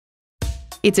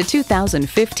It's a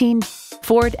 2015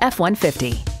 Ford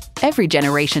F-150. Every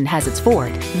generation has its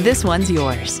Ford. This one's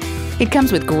yours. It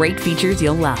comes with great features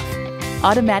you'll love.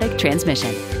 Automatic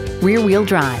transmission, rear-wheel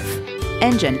drive,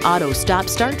 engine auto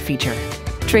stop-start feature,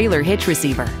 trailer hitch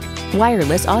receiver,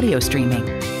 wireless audio streaming,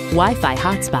 Wi-Fi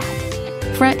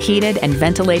hotspot, front heated and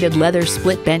ventilated leather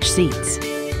split bench seats,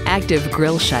 active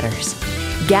grille shutters,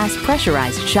 gas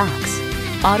pressurized shocks,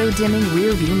 auto-dimming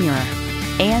rear view mirror,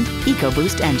 and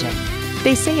EcoBoost engine.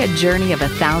 They say a journey of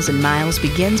 1,000 miles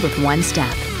begins with one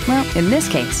step. Well, in this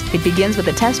case, it begins with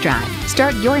a test drive.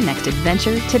 Start your next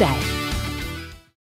adventure today.